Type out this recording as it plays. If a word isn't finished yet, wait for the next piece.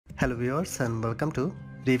Hello viewers and welcome to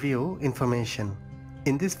Review Information.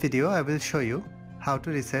 In this video I will show you how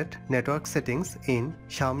to reset network settings in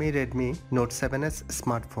Xiaomi Redmi Note 7s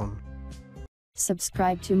smartphone.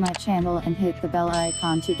 Subscribe to my channel and hit the bell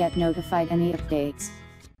icon to get notified any updates.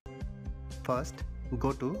 First,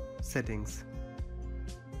 go to Settings.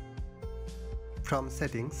 From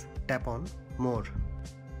Settings, tap on More.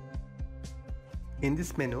 In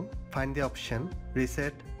this menu, find the option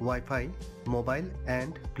Reset Wi-Fi, Mobile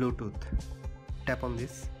and Bluetooth. Tap on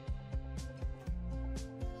this.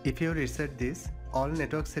 If you reset this, all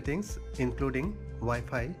network settings including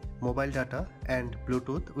Wi-Fi, mobile data and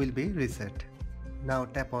Bluetooth will be reset. Now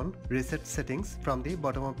tap on Reset Settings from the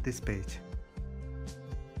bottom of this page.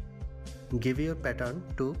 Give your pattern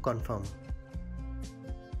to confirm.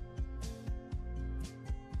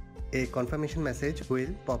 A confirmation message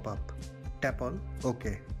will pop up. Tap on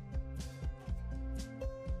OK.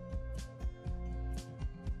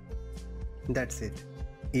 That's it.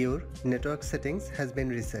 Your network settings has been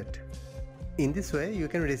reset. In this way, you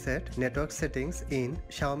can reset network settings in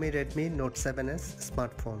Xiaomi Redmi Note 7s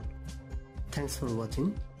smartphone. Thanks for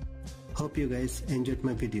watching. Hope you guys enjoyed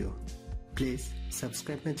my video. Please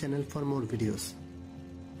subscribe my channel for more videos.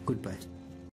 Goodbye.